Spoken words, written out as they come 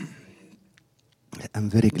I'm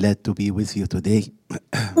very glad to be with you today.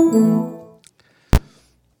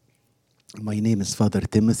 My name is Father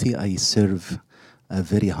Timothy. I serve a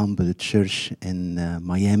very humble church in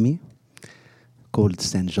Miami called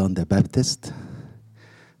St. John the Baptist,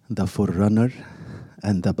 the Forerunner,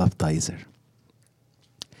 and the Baptizer.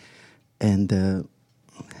 And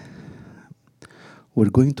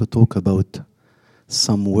we're going to talk about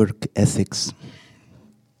some work ethics.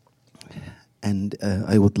 And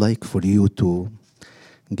I would like for you to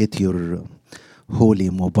get your holy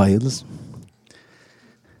mobiles,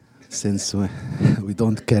 since we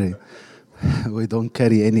don't carry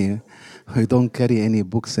any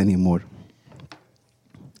books anymore.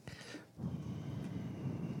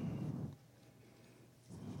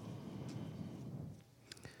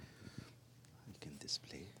 I can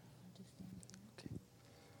display. Okay.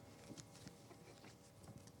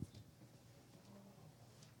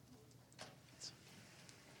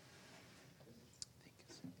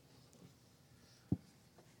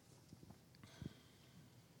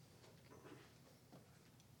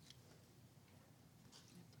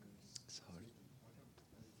 Sorry.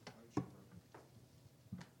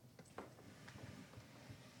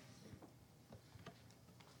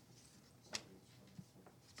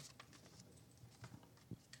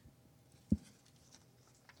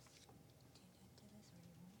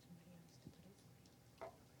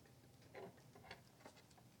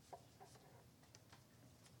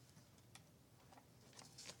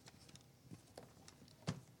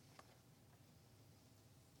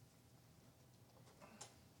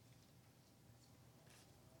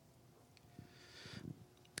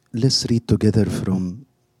 Let's read together from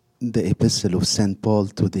the Epistle of St. Paul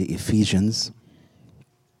to the Ephesians.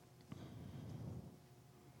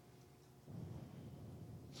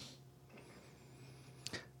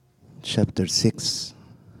 Chapter 6,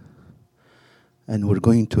 and we're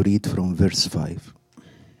going to read from verse 5.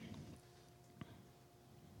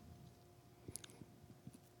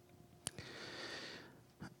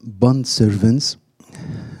 Bondservants,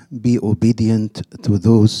 be obedient to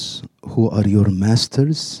those who are your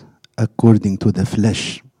masters according to the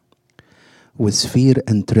flesh, with fear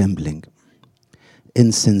and trembling,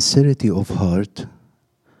 in sincerity of heart,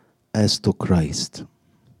 as to Christ,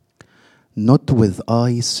 not with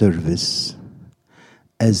eye service,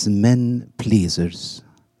 as men pleasers,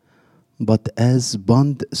 but as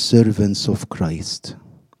bond servants of Christ,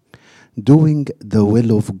 doing the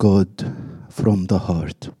will of God from the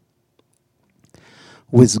heart,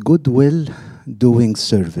 with good will doing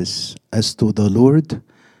service as to the Lord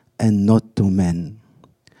and not to men,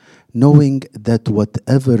 knowing that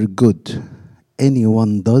whatever good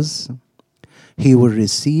anyone does, he will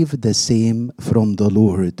receive the same from the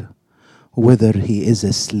Lord, whether he is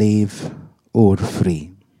a slave or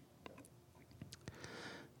free.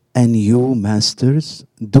 And you, masters,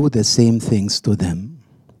 do the same things to them,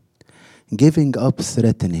 giving up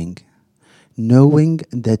threatening, knowing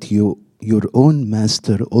that your own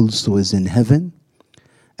master also is in heaven,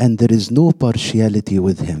 and there is no partiality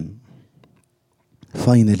with him.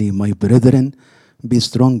 Finally, my brethren, be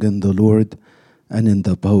strong in the Lord and in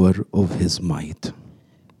the power of his might.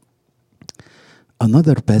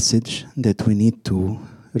 Another passage that we need to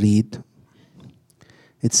read,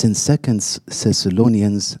 it's in 2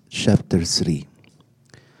 Thessalonians chapter 3.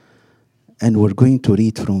 And we're going to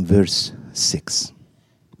read from verse 6.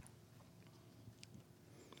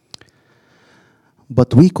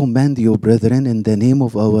 But we command you, brethren, in the name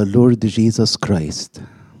of our Lord Jesus Christ,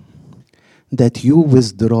 that you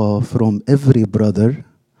withdraw from every brother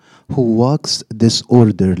who walks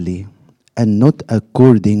disorderly and not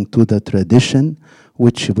according to the tradition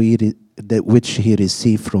which he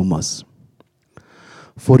received from us.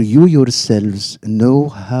 For you yourselves know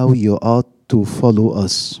how you ought to follow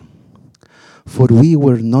us, for we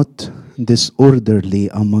were not disorderly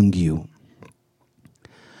among you,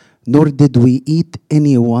 nor did we eat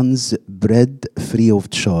anyone's bread free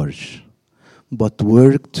of charge, but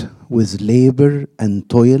worked with labor and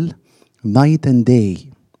toil night and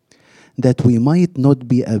day, that we might not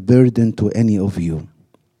be a burden to any of you,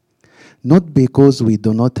 not because we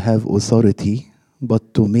do not have authority,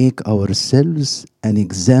 but to make ourselves an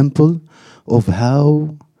example of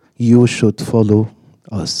how you should follow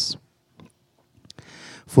us.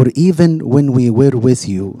 For even when we were with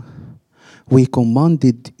you, we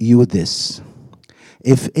commanded you this: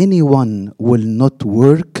 if anyone will not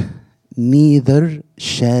work, neither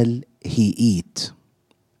shall he eat.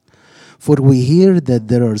 For we hear that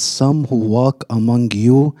there are some who walk among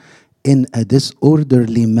you in a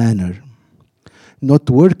disorderly manner, not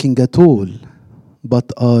working at all,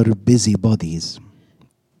 but are busybodies.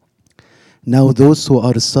 Now those who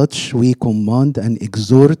are such we command and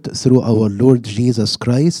exhort through our Lord Jesus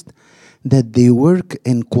Christ that they work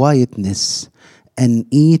in quietness and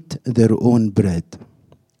eat their own bread.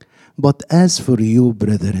 But as for you,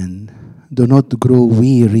 brethren, do not grow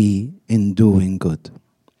weary in doing good.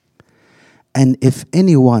 And if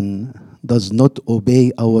anyone does not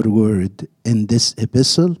obey our word in this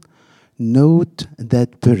epistle, note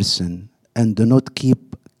that person and do not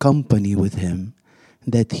keep company with him,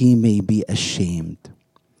 that he may be ashamed.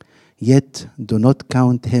 Yet do not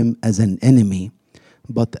count him as an enemy,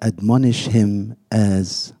 but admonish him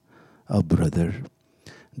as a brother.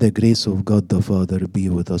 The grace of God the Father be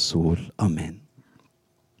with us all. Amen.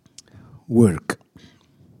 Work.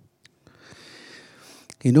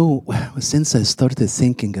 You know, since I started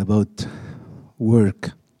thinking about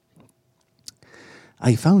work,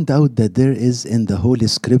 I found out that there is in the Holy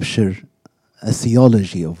Scripture a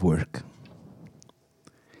theology of work.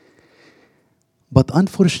 But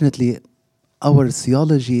unfortunately, our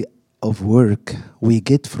theology of work we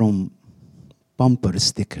get from bumper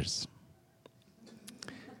stickers.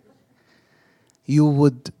 You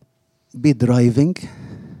would be driving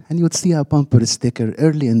and you would see a bumper sticker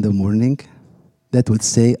early in the morning that would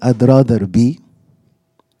say, I'd rather be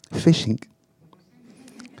fishing,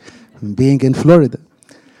 being in Florida.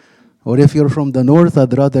 Or if you're from the north,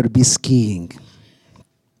 I'd rather be skiing.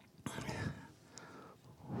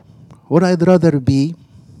 Or I'd rather be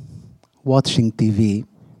watching TV,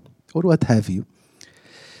 or what have you.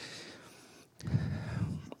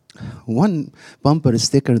 One bumper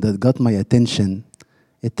sticker that got my attention,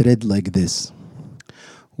 it read like this: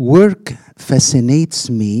 work fascinates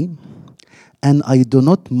me, and I do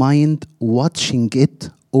not mind watching it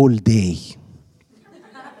all day.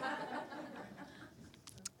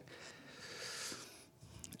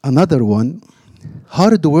 Another one,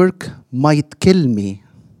 hard work might kill me,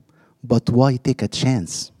 but why take a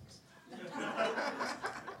chance?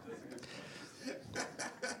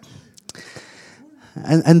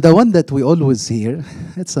 And the one that we always hear,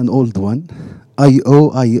 it's an old one,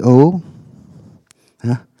 I-O,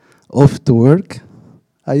 off to work,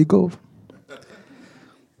 I go.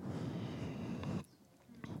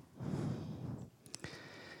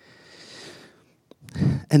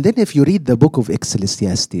 And then if you read the book of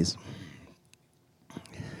Ecclesiastes,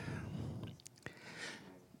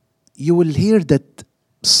 you will hear that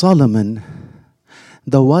Solomon,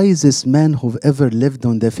 the wisest man who ever lived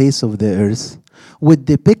on the face of the earth, would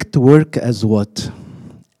depict work as what?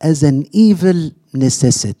 As an evil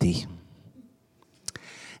necessity.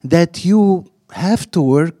 That you have to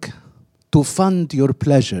work to fund your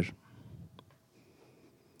pleasure.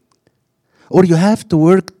 Or you have to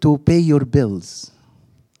work to pay your bills.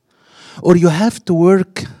 Or you have to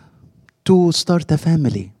work to start a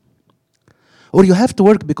family. Or you have to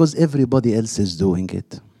work because everybody else is doing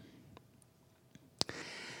it.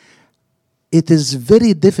 It is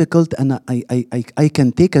very difficult, and I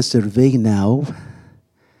can take a survey now,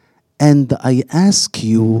 and I ask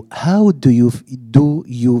you, how do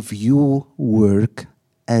you view work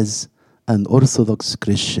as an Orthodox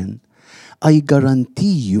Christian? I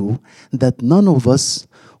guarantee you that none of us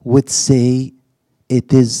would say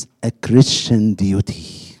it is a Christian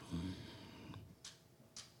duty.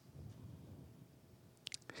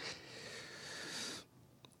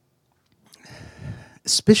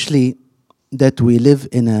 Especially that we live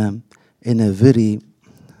in a very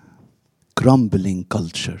crumbling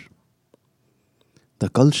culture. The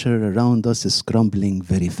culture around us is crumbling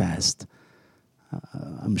very fast.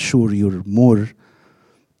 I'm sure you're more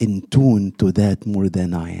in tune to that more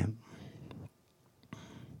than I am.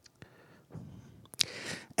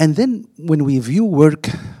 And then when we view work,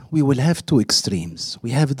 we will have two extremes.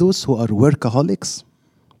 We have those who are workaholics,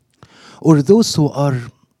 or those who are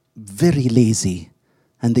very lazy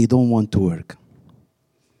and they don't want to work.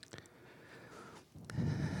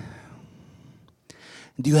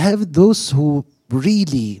 Do you have those who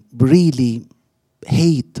really, really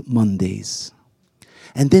hate Mondays?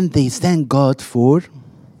 And then they thank God for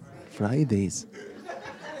Fridays.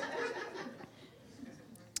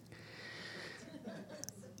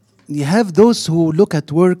 You have those who look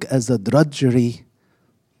at work as a drudgery,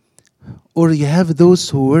 or you have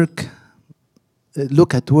those who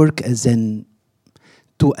look at work as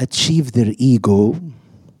to achieve their ego,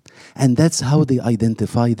 and that's how they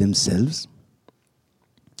identify themselves,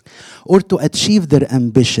 or to achieve their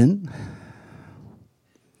ambition,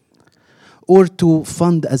 or to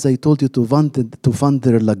fund, as I told you, to fund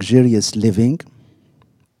their luxurious living.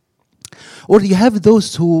 Or you have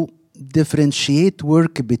those who differentiate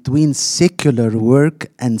work between secular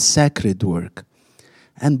work and sacred work.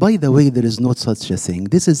 And by the way, there is not such a thing.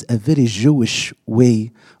 This is a very Jewish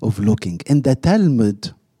way of looking. In the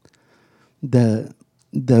Talmud, the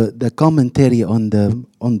commentary on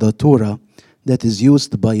the Torah that is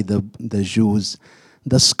used by the Jews,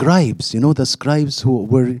 the scribes, the scribes who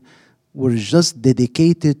were just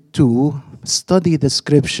dedicated to study the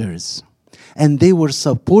scriptures. And they were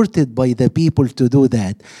supported by the people to do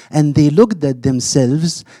that. And they looked at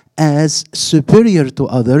themselves as superior to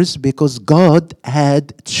others because God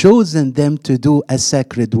had chosen them to do a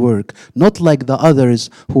sacred work, not like the others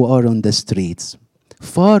who are on the streets.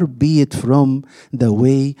 Far be it from the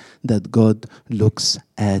way that God looks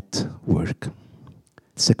at work.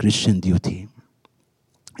 It's a Christian duty.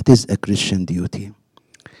 It is a Christian duty.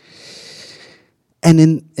 And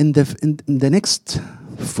in the next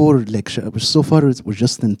 4 lectures, so far it was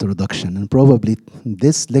just an introduction, and probably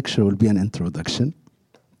this lecture will be an introduction.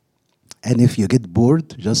 And if you get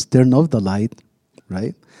bored, just turn off the light,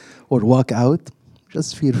 right? Or walk out.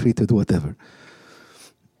 Just feel free to do whatever.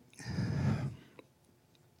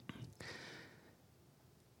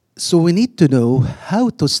 So we need to know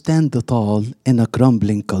how to stand tall in a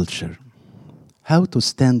crumbling culture. How to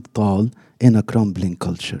stand tall in a crumbling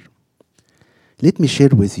culture. Let me share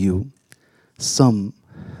with you some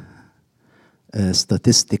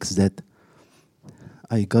statistics that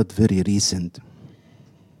I got very recent.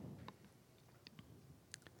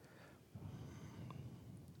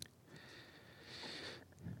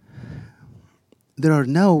 There are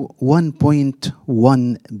now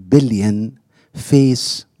 1.1 billion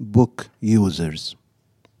Facebook users.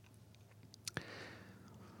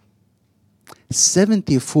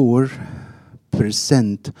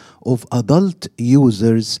 74% of adult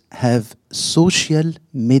users have social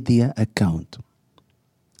media account.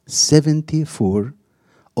 74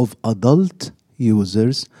 of adult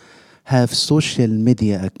users have social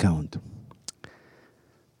media account.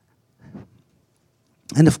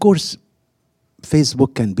 And of course,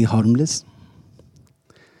 Facebook can be harmless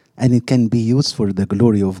and it can be used for the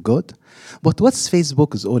glory of God. But what's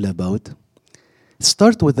Facebook is all about?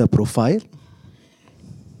 Start with a profile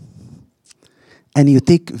and you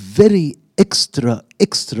take very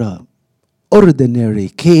extraordinary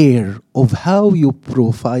care of how you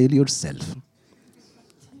profile yourself.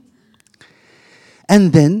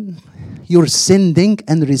 And then you're sending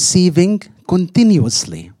and receiving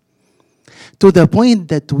continuously to the point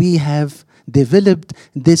that we have developed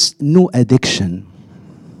this new addiction.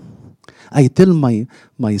 I tell my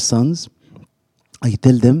sons, I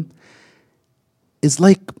tell them, it's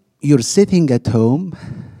like you're sitting at home.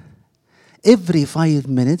 Every 5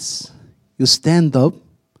 minutes, you stand up,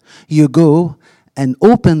 you go and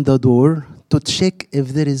open the door to check if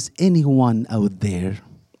there is anyone out there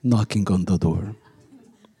knocking on the door.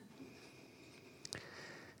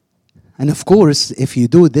 And of course, if you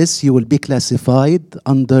do this, you will be classified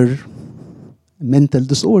under mental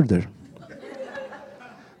disorder.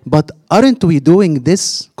 But aren't we doing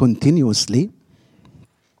this continuously?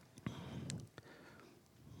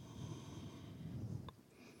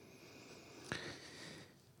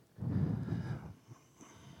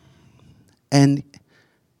 And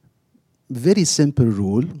very simple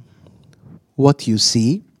rule, what you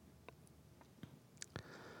see,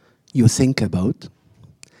 you think about,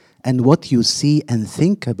 and what you see and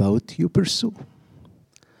think about, you pursue.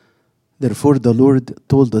 Therefore, the Lord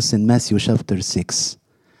told us in Matthew chapter 6,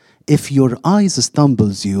 if your eyes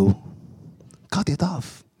stumbles you, cut it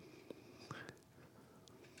off.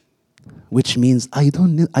 Which means I do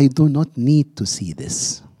not need to see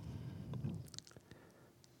this.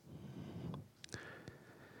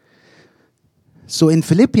 So in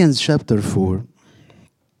Philippians chapter 4,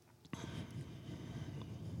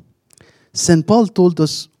 St. Paul told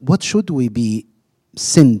us what should we be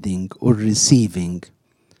sending or receiving,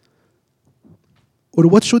 or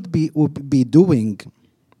what should we be doing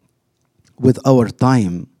with our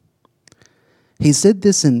time. He said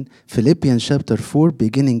this in Philippians chapter 4,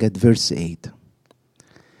 beginning at verse 8.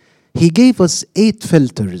 He gave us 8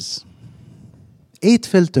 filters. 8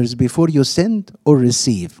 filters before you send or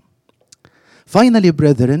receive. Finally,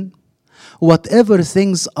 brethren, whatever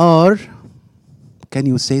things are, can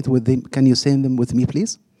you say them with me,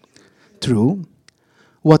 please? True.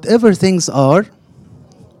 Whatever things are,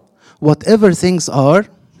 whatever things are,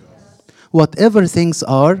 whatever things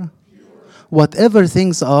are, whatever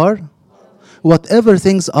things are, whatever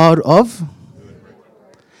things are of,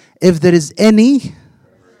 if there is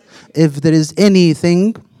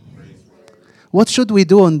anything, what should we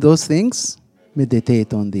do on those things?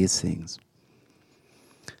 Meditate on these things.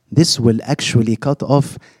 This will actually cut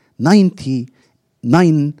off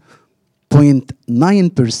 99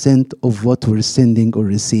 0.9% of what we're sending or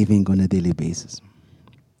receiving on a daily basis.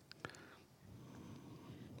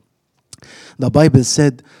 The Bible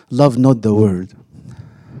said, love not the world,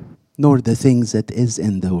 nor the things that is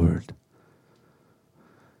in the world.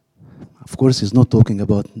 Of course, he's not talking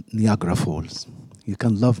about Niagara Falls. You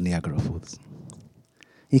can love Niagara Falls.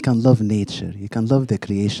 You can love nature. You can love the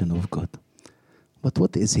creation of God. But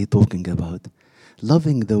what is he talking about?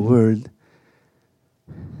 Loving the world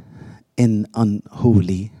in an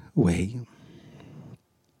unholy way.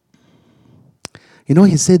 You know,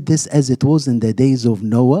 he said this, as it was in the days of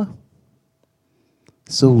Noah,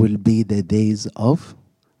 so will be the days of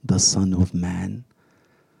the Son of Man.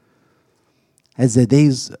 As the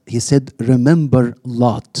days, he said, remember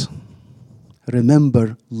Lot.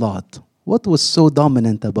 Remember Lot. What was so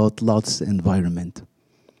dominant about Lot's environment?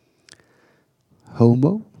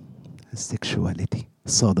 Homosexuality.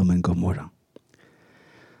 Sodom and Gomorrah.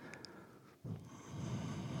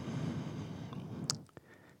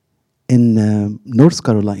 In North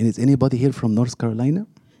Carolina, is anybody here from North Carolina?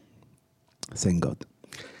 Thank God.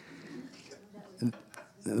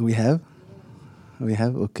 We have? We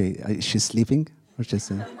have? Okay. She's sleeping? Or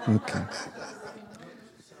just, okay.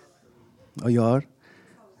 Oh, you are?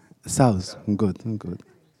 South. Good, good.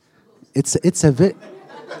 It's a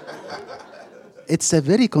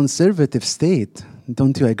very conservative state.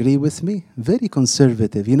 Don't you agree with me? Very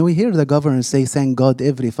conservative. You know, we hear the governor say thank God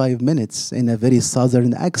every 5 minutes in a very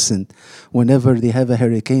southern accent whenever they have a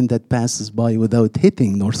hurricane that passes by without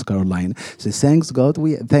hitting North Carolina. So thanks God,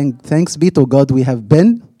 thanks be to God we have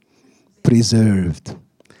been preserved.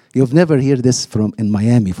 You've never heard this from in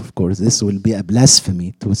Miami, of course. This will be a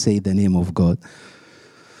blasphemy to say the name of God.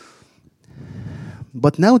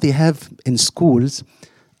 But now they have in schools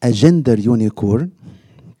a gender unicorn,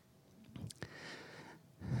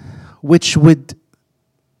 which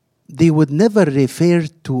they would never refer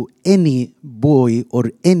to any boy or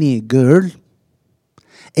any girl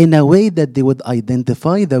in a way that they would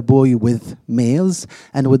identify the boy with males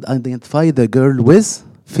and would identify the girl with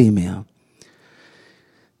female.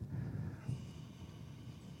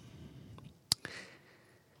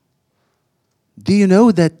 Do you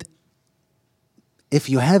know that if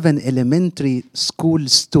you have an elementary school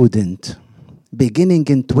student beginning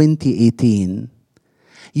in 2018,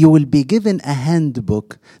 you will be given a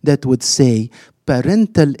handbook that would say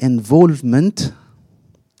parental involvement.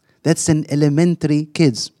 That's in elementary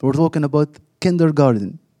kids. We're talking about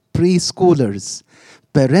kindergarten, preschoolers.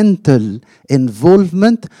 Parental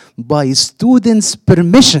involvement by students'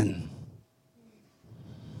 permission.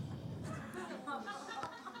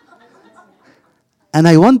 And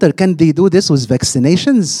I wonder, can they do this with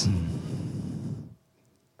vaccinations?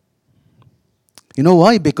 You know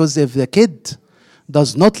why? Because if the kid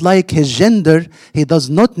does not like his gender, he does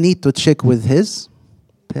not need to check with his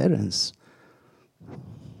parents.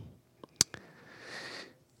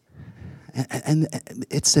 And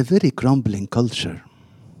it's a very crumbling culture.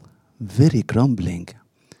 Very crumbling.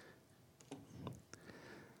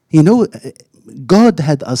 You know, God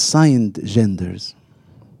had assigned genders.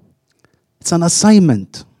 It's an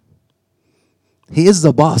assignment. He is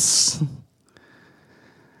the boss.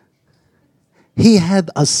 He had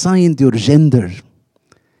assigned your gender.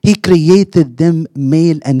 He created them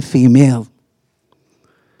male and female.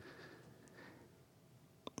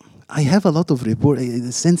 I have a lot of reports.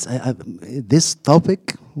 Since this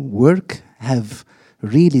topic, work, have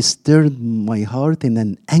really stirred my heart in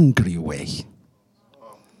an angry way.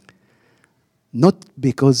 Not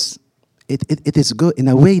because it is good, in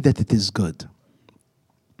a way that it is good,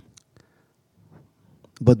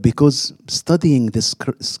 but because studying this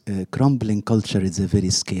crumbling culture is a very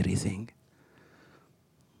scary thing.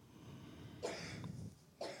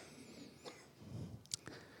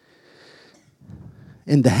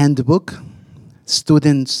 In the handbook,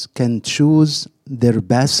 students can choose their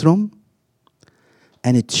bathroom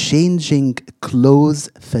and changing clothes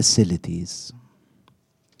facilities.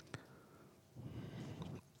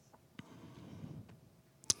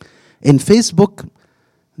 In Facebook,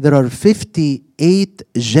 there are 58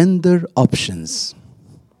 gender options.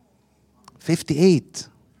 58.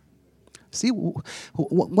 See,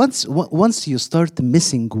 once you start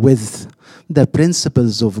messing with the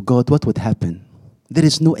principles of God, what would happen? There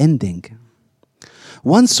is no ending.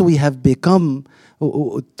 Once we have become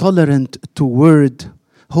tolerant toward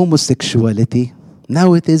homosexuality,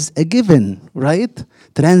 now it is a given, right?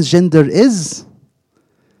 Transgender is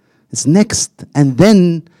next. And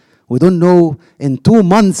then we don't know in 2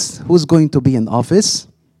 months who's going to be in office.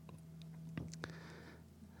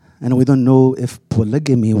 And we don't know if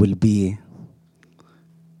polygamy will be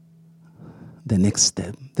the next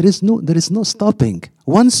step. There is no stopping.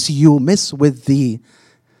 Once you mess with the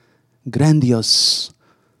grandiose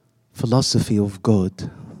philosophy of God,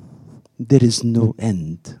 there is no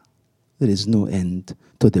end. There is no end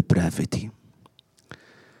to depravity.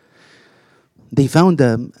 They found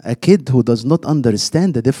a kid who does not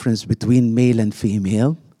understand the difference between male and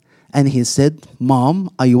female. And he said, Mom,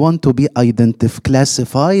 I want to be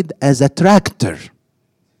classified as a tractor.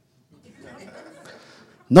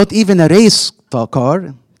 Not even a race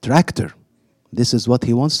car, tractor. This is what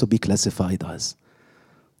he wants to be classified as.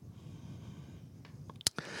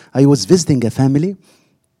 I was visiting a family,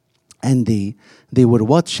 and they were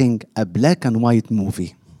watching a black and white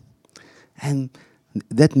movie. And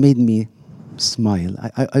that made me smile.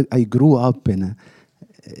 I grew up in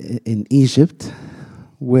Egypt,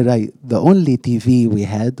 where the only TV we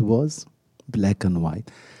had was black and white.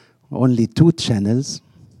 Only 2 channels,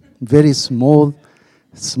 very small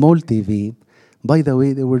TV. By the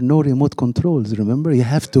way, there were no remote controls, remember? You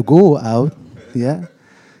have to go out, yeah?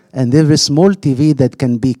 And there was a small TV that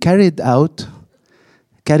can be carried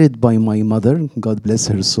by my mother, God bless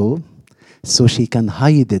her soul, so she can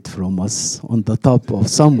hide it from us on the top of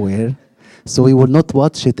somewhere, so we will not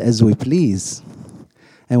watch it as we please.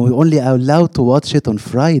 And we're only allowed to watch it on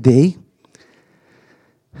Friday,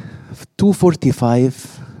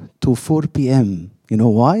 2:45 to 4 p.m. You know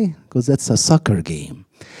why? Because that's a soccer game.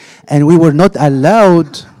 And we were not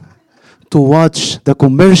allowed to watch the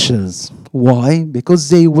commercials. Why? Because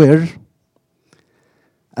they were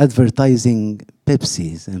advertising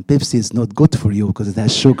Pepsis. And Pepsi is not good for you because it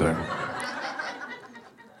has sugar.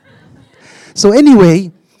 So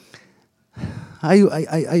anyway,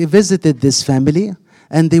 I visited this family,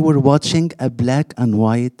 and they were watching a black and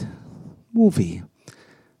white movie.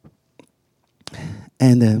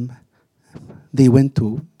 And they went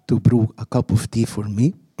to brew a cup of tea for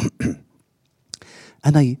me.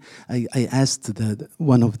 And I asked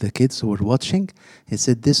one of the kids who were watching, he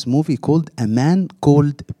said, this movie called A Man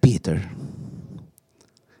Called Peter.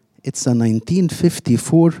 It's a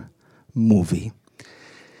 1954 movie.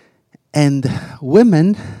 And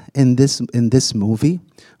women in this movie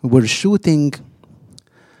were shooting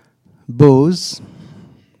bows,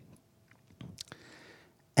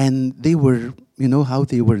 and they were, you know how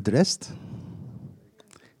they were dressed?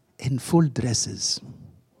 In full dresses.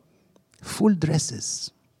 Full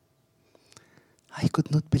dresses. I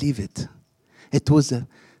could not believe it. It was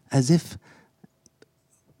as if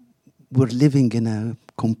we're living in a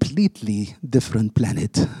completely different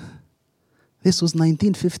planet. This was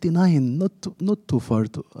 1959, not too far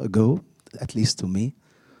ago, at least to me.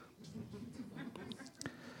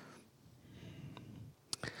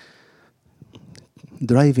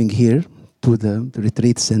 Driving here to the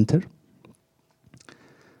retreat center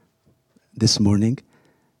this morning,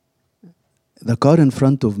 the car in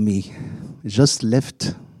front of me just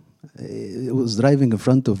left. It was driving in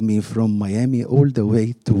front of me from Miami all the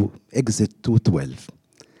way to exit 212.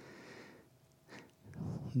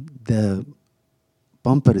 The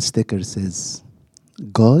bumper sticker says,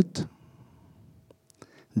 God,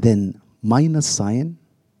 then minus sign,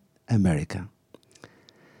 America.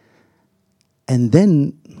 And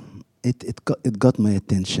then it got my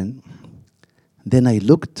attention. Then I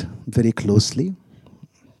looked very closely,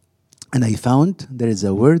 and I found there is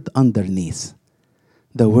a word underneath.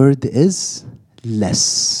 The word is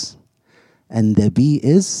less, and the B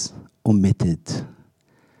is omitted.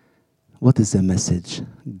 What is the message?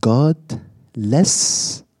 God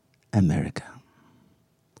less America.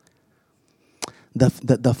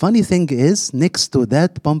 The funny thing is, next to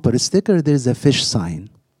that bumper sticker, there's a fish sign.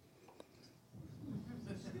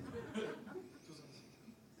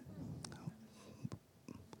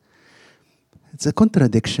 It's a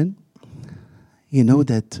contradiction. You know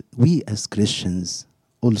that we as Christians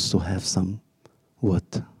also have some,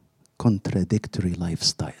 contradictory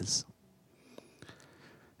lifestyles,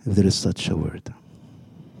 if there is such a word.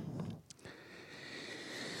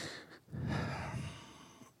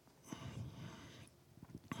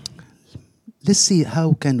 Let's see,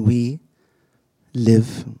 how can we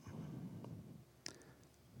live?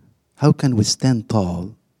 How can we stand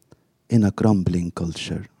tall in a crumbling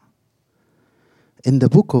culture? In the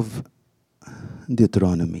book of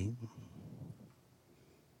Deuteronomy,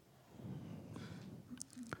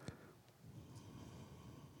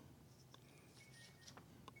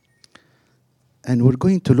 and we're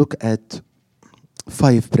going to look at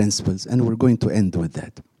 5 principles, and we're going to end with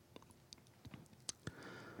that.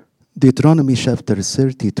 Deuteronomy chapter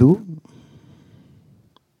 32.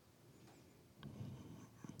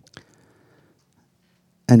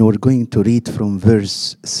 And we're going to read from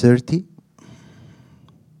verse 30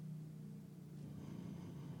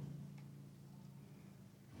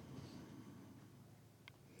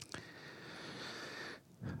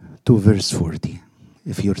 to verse 40,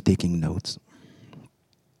 if you're taking notes.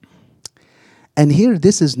 And here,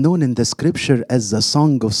 this is known in the scripture as the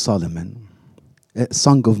Song of Solomon.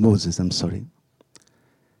 Song of Moses, I'm sorry.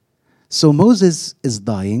 So Moses is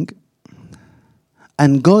dying,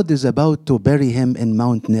 and God is about to bury him in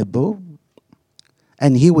Mount Nebo,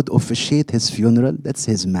 and he would officiate his funeral. That's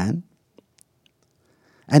his man.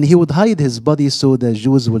 And he would hide his body so the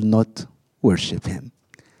Jews will not worship him.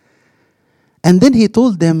 And then he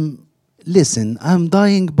told them, listen, I'm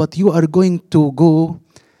dying, but you are going to go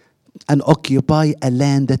and occupy a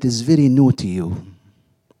land that is very new to you.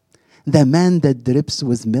 The land that drips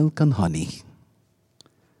with milk and honey.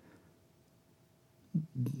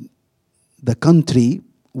 The country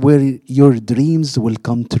where your dreams will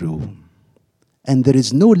come true. And there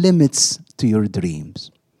is no limits to your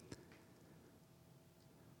dreams.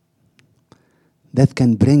 That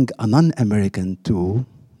can bring a non-American to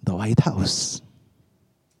the White House.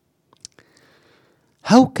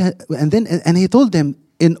 And he told them,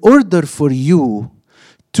 in order for you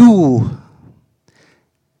to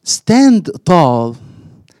stand tall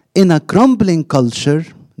in a crumbling culture,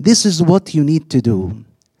 this is what you need to do.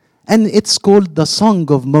 And it's called the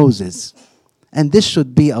Song of Moses. And this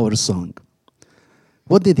should be our song.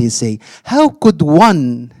 What did he say? How could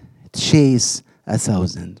one chase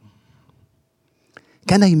 1,000?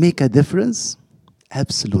 Can I make a difference?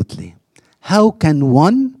 Absolutely. How can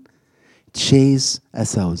one chase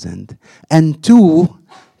 1,000? And two,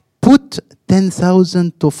 put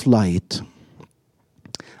 10,000 to flight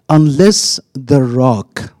unless the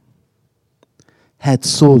rock had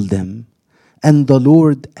sold them and the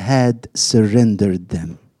Lord had surrendered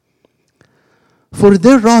them. For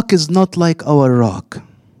their rock is not like our rock,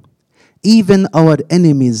 even our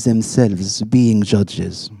enemies themselves being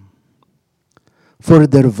judges. For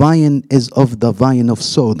their vine is of the vine of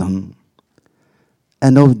Sodom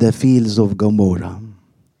and of the fields of Gomorrah.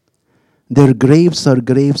 Their grapes are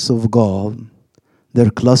grapes of gall,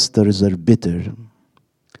 their clusters are bitter.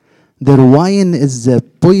 Their wine is the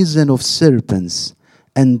poison of serpents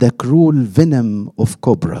and the cruel venom of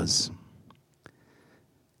cobras.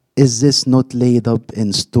 Is this not laid up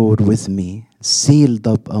in store with me, sealed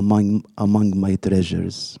up among my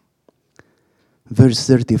treasures? Verse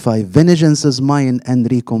 35, vengeance is mine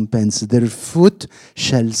and recompense. Their foot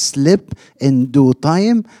shall slip in due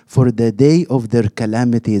time, for the day of their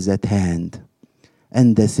calamity is at hand,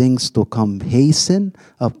 and the things to come hasten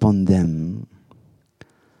upon them.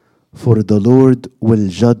 For the Lord will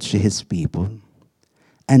judge his people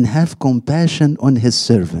and have compassion on his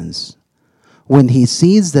servants when he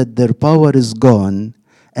sees that their power is gone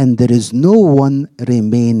and there is no one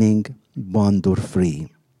remaining bond or free.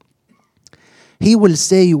 He will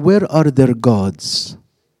say, where are their gods?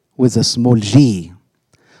 With a small g,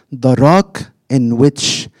 the rock in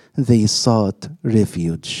which they sought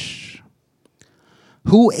refuge.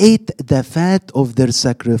 Who ate the fat of their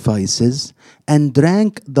sacrifices and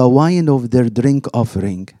drank the wine of their drink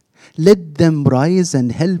offering? Let them rise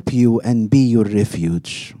and help you and be your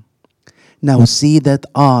refuge. Now see that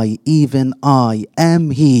I, even I, am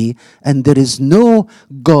he, and there is no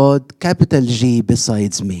God, capital G,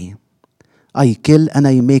 besides me. I kill and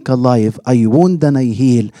I make alive, I wound and I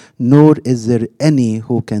heal, nor is there any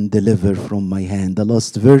who can deliver from my hand. The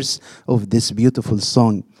last verse of this beautiful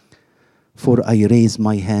song. For I raise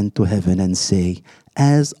my hand to heaven and say,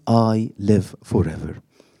 as I live forever.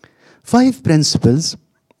 5 principles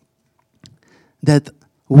that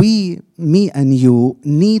we, me and you,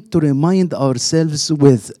 need to remind ourselves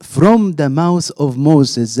with from the mouth of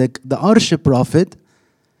Moses, the arch prophet,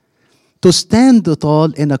 to stand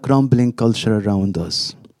tall in a crumbling culture around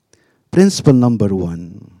us. Principle number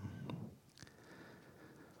 1.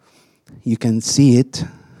 You can see it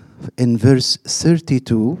in verse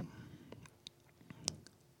 32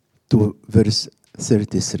 to verse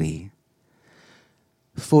 33.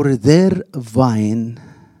 For their vine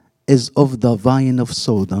is of the vine of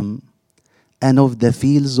Sodom and of the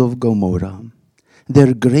fields of Gomorrah.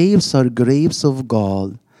 Their grapes are grapes of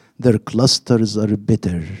gall, their clusters are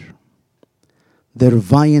bitter. Their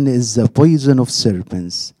vine is the poison of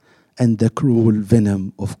serpents and the cruel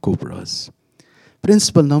venom of cobras.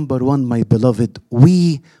 Principle number 1, my beloved,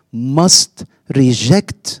 we must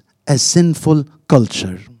reject a sinful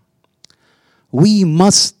culture. We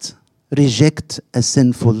must reject a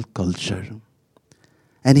sinful culture.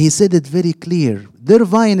 And he said it very clear. Their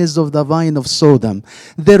vine is of the vine of Sodom.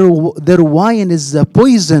 Their wine is the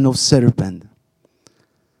poison of serpent.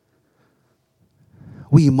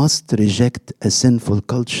 We must reject a sinful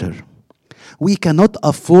culture. We cannot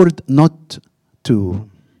afford not to.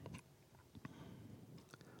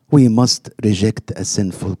 We must reject a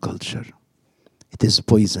sinful culture. It is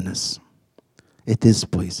poisonous. It is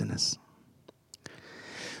poisonous.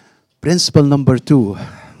 Principle number 2.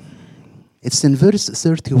 It's in verse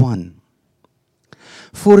 31.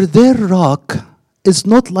 For their rock is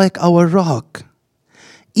not like our rock,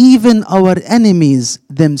 even our enemies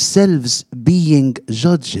themselves being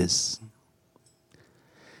judges.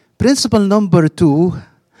 Principle number 2,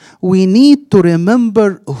 we need to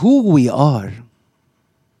remember who we are.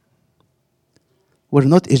 We're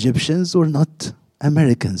not Egyptians, we're not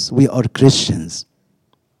Americans, we are Christians.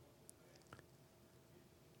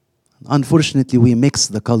 Unfortunately, we mix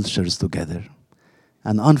the cultures together.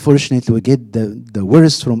 And unfortunately, we get the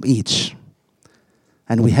worst from each.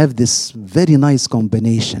 And we have this very nice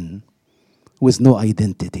combination with no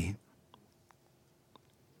identity.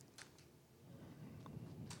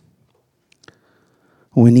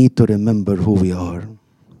 We need to remember who we are.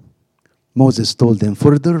 Moses told them,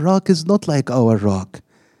 for the rock is not like our rock,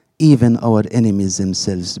 even our enemies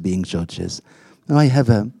themselves being judges. Now I have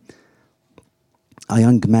a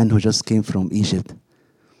young man who just came from Egypt.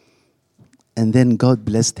 And then God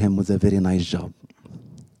blessed him with a very nice job.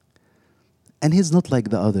 And he's not like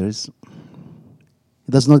the others.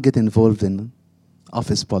 He does not get involved in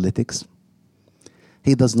office politics.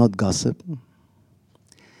 He does not gossip.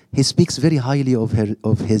 He speaks very highly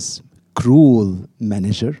of his cruel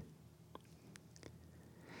manager.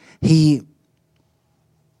 He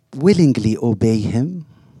willingly obey him.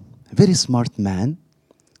 Very smart man.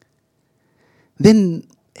 Then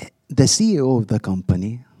the CEO of the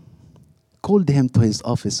company called him to his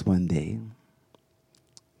office one day.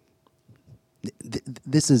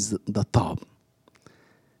 This is the top.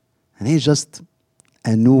 And he's just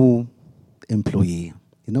a new employee.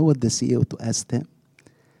 You know what the CEO asked him?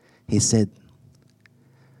 He said,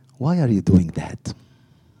 why are you doing that?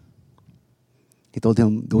 He told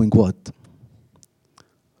him, doing what?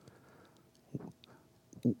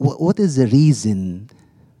 What is the reason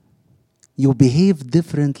you behave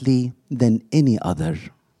differently than any other?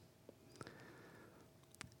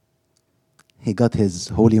 He got his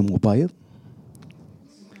holy mobile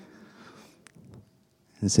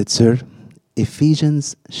and said, sir,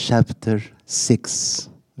 Ephesians chapter 6,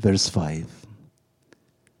 verse 5.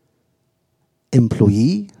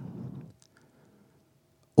 Employee,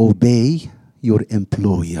 obey your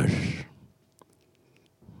employer.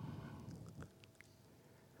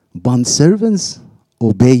 Bondservants,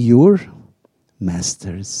 obey your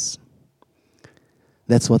masters.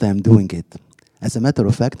 That's what I'm doing it. As a matter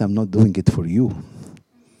of fact, I'm not doing it for you.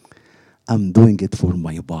 I'm doing it for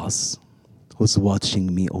my boss, who's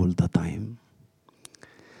watching me all the time.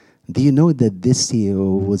 Do you know that this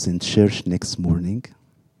CEO was in church next morning?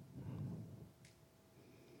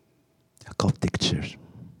 A Coptic church.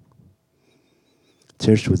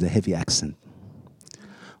 Church with a heavy accent,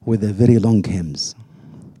 with a very long hymns.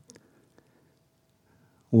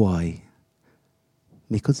 Why?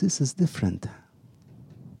 Because this is different.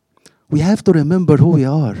 We have to remember who we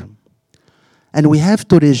are. And we have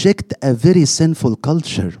to reject a very sinful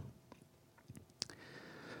culture.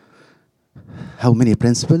 How many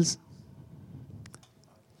principles?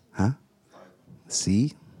 Huh?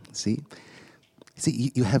 See,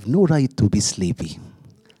 you have no right to be sleepy.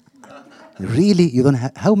 Really, you don't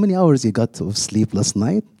have. How many hours you got of sleep last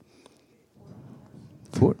night?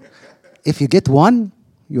 4. If you get 1,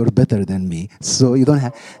 you're better than me. So you don't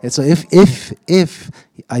have. So if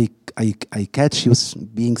I catch you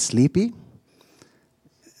being sleepy,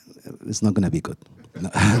 it's not going to be good. No,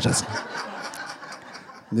 just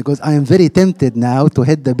because I am very tempted now to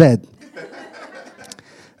hit the bed.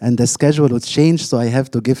 And the schedule would change, so I have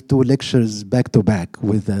to give 2 lectures back to back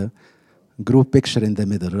with a group picture in the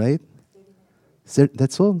middle, right?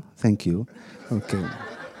 That's all? Thank you. Okay.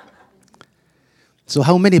 So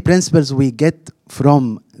how many principles we get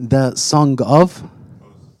from the Song of?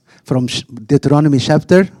 From Deuteronomy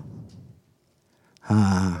chapter?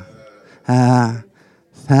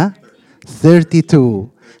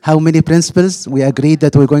 32. How many principles we agreed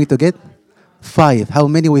that we're going to get? 5. How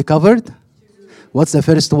many we covered? What's the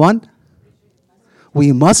first one?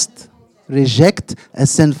 We must reject a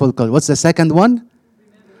sinful culture. What's the second one?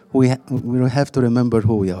 We have to remember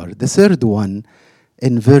who we are. The third one,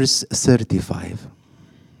 in verse 35.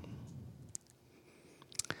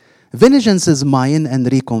 Vengeance is mine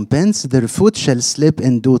and recompense. Their foot shall slip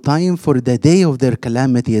in due time, for the day of their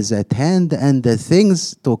calamity is at hand, and the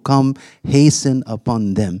things to come hasten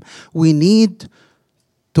upon them. We need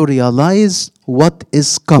to realize what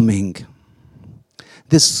is coming.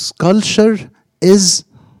 This culture is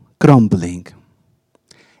crumbling.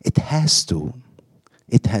 It has to.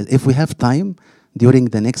 If we have time, During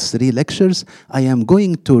the next 3 lectures, I am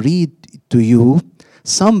going to read to you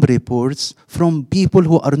some reports from people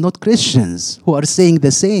who are not Christians, who are saying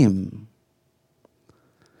the same.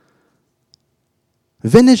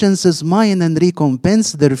 Vengeance is mine and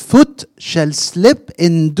recompense, their foot shall slip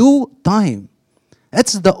in due time.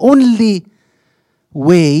 That's the only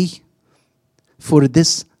way for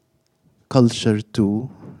this culture to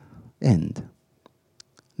end.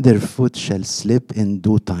 Their foot shall slip in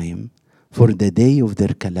due time, for the day of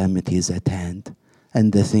their calamity is at hand,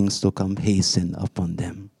 and the things to come hasten upon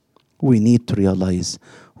them. We need to realize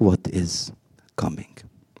what is coming.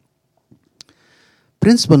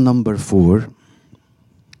 Principle number 4.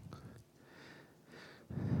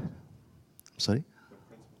 Sorry?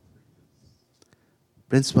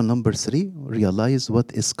 Principle number 3, realize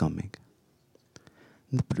what is coming.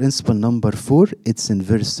 Principle number 4, it's in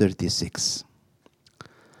verse 36.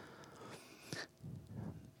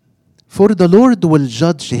 For the Lord will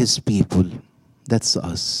judge his people, that's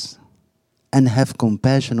us, and have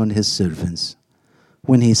compassion on his servants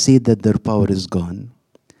when he sees that their power is gone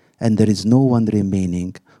and there is no one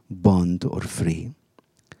remaining bond or free.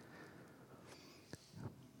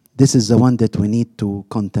 This is the one that we need to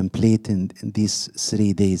contemplate in these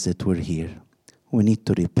 3 days that we're here. We need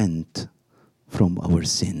to repent from our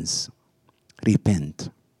sins. Repent.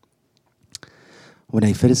 When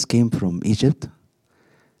I first came from Egypt,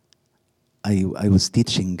 I was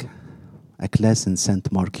teaching a class in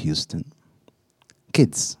St. Mark, Houston.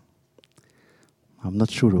 Kids. I'm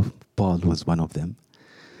not sure if Paul was one of them.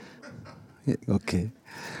 Okay.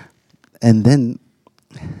 And then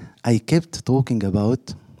I kept talking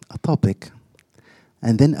about a topic.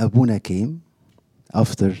 And then Abuna came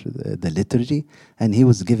after the liturgy, and he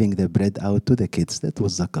was giving the bread out to the kids. That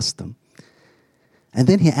was the custom. And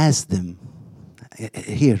then he asked them,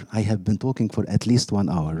 here, I have been talking for at least 1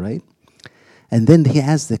 hour, right? And then he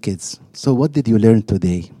asked the kids, so what did you learn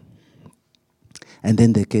today? And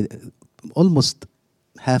then the kid, almost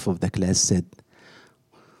half of the class said,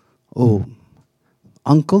 oh,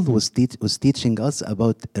 Uncle was teaching us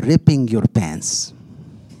about ripping your pants.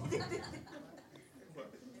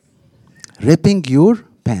 Ripping your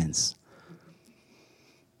pants.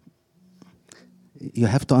 You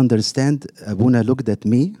have to understand, Abuna looked at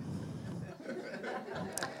me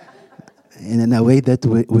in a way that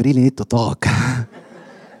we really need to talk.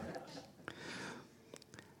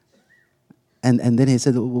 And then he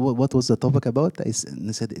said, what was the topic about? I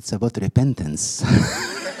said, it's about repentance.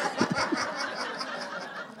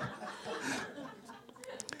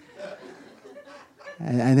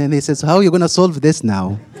 And then he says, how are you going to solve this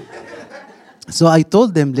now? So I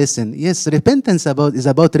told them, listen, yes, repentance is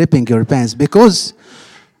about ripping your pants, because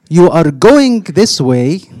you are going this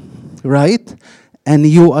way, right? And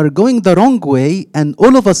you are going the wrong way, and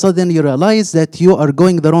all of a sudden you realize that you are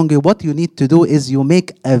going the wrong way. What you need to do is you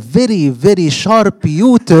make a very, very sharp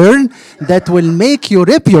U-turn that will make you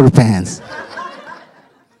rip your pants.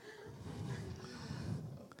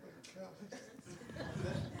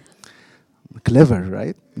 Clever,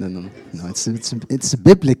 right? No, it's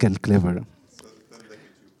biblical clever.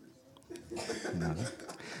 No.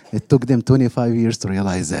 It took them 25 years to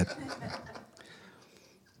realize that.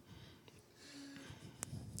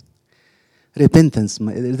 Repentance,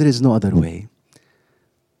 there is no other way.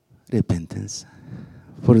 Repentance.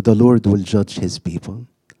 For the Lord will judge his people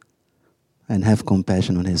and have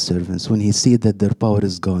compassion on his servants when he sees that their power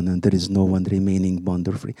is gone and there is no one remaining bond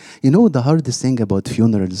or free. You know, the hardest thing about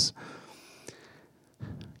funerals,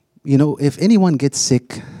 you know, if anyone gets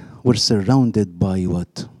sick, we're surrounded by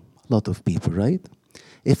what? A lot of people, right?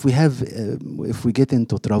 If we get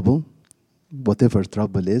into trouble, whatever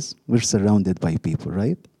trouble is, we're surrounded by people,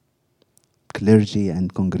 right? Clergy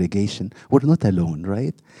and congregation. We're not alone,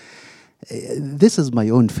 right? This is my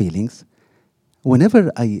own feelings.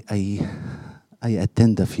 Whenever I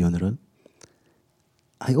attend a funeral,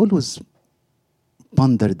 I always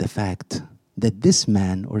ponder the fact that this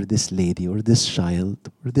man or this lady or this child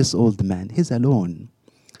or this old man, he's alone.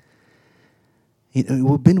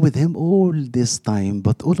 We've been with him all this time,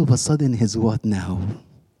 but all of a sudden he's what now?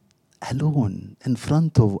 Alone in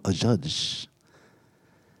front of a judge.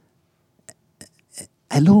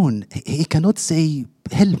 Alone. He cannot say,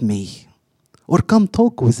 help me, or come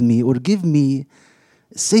talk with me, or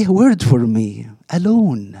say a word for me.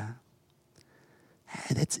 Alone.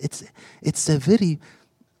 And it's a very,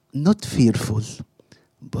 not fearful,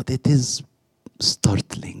 but it is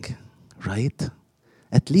startling, right?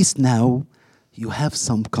 At least now you have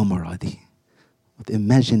some camaraderie. But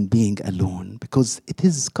imagine being alone, because it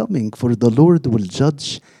is coming, for the Lord will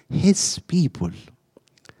judge his people.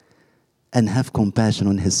 and have compassion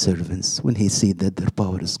on his servants when he sees that their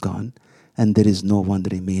power is gone and there is no one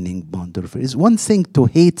remaining bond or fear. It's one thing to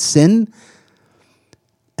hate sin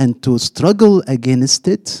and to struggle against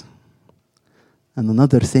it, and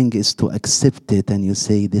another thing is to accept it and you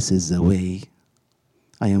say, this is the way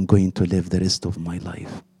I am going to live the rest of my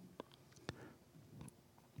life.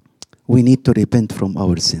 We need to repent from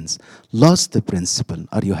our sins. Last principle.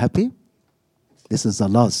 Are you happy? This is the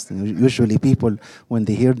last. Usually people, when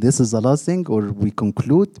they hear this is the last thing, or we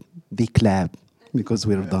conclude, they clap because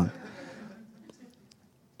we're done.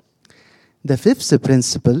 The fifth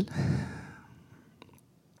principle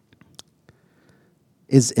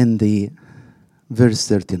is in the verse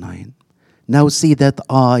 39. Now see that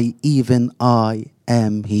I, even I,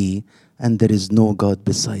 am He, and there is no God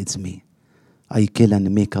besides me. I kill and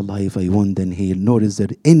make alive, I wound and heal, nor is there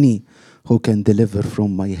any who can deliver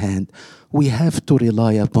from my hand. We have to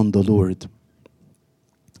rely upon the Lord.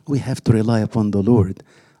 We have to rely upon the Lord.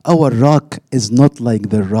 Our rock is not like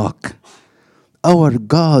the rock. Our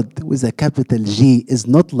God with a capital G is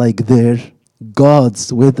not like their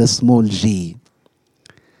gods with a small g.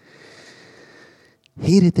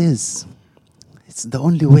 Here it is. It's the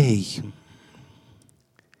only way.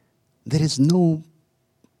 There is no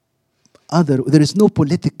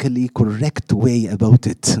politically correct way about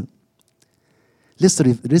it. Let's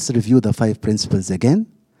review the 5 principles again,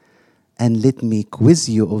 and let me quiz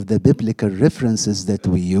you of the biblical references that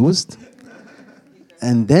we used,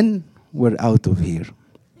 and then we're out of here.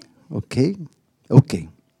 Okay? Okay.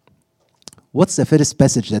 What's the first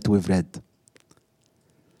passage that we've read?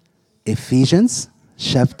 Ephesians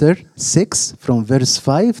chapter 6 from verse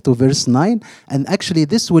 5 to verse 9. And actually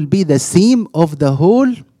this will be the theme of the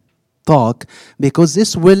whole talk, because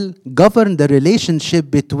this will govern the relationship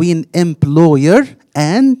between employer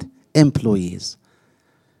and employees.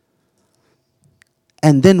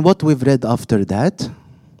 And then what we've read after that,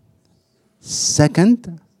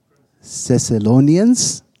 2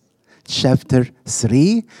 Thessalonians chapter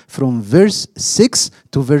 3 from verse 6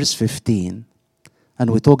 to verse 15. And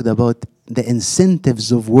we talked about the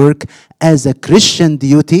incentives of work as a Christian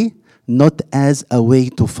duty, not as a way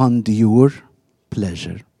to fund your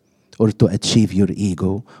pleasure or to achieve your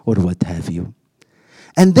ego or what have you.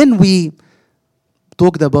 And then we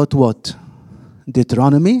talked about what?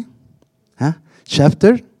 Deuteronomy,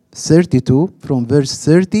 chapter 32 from verse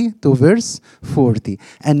 30 to verse 40.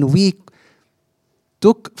 And we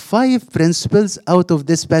took 5 principles out of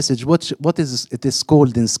this passage. What is it is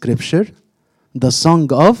called in Scripture? The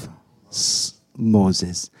Song of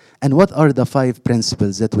Moses. And what are the 5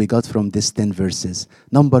 principles that we got from these 10 verses?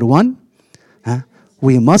 Number 1,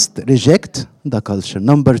 we must reject the culture.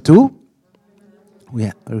 Number 2,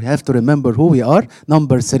 we have to remember who we are.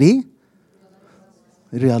 Number 3,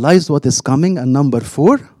 realize what is coming. And number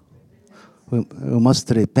 4, we must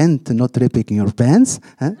repent, not ripping your pants.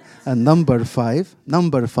 And number 5,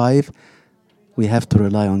 we have to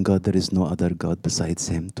rely on God. There is no other God besides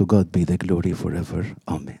Him. To God be the glory forever.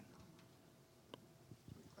 Amen.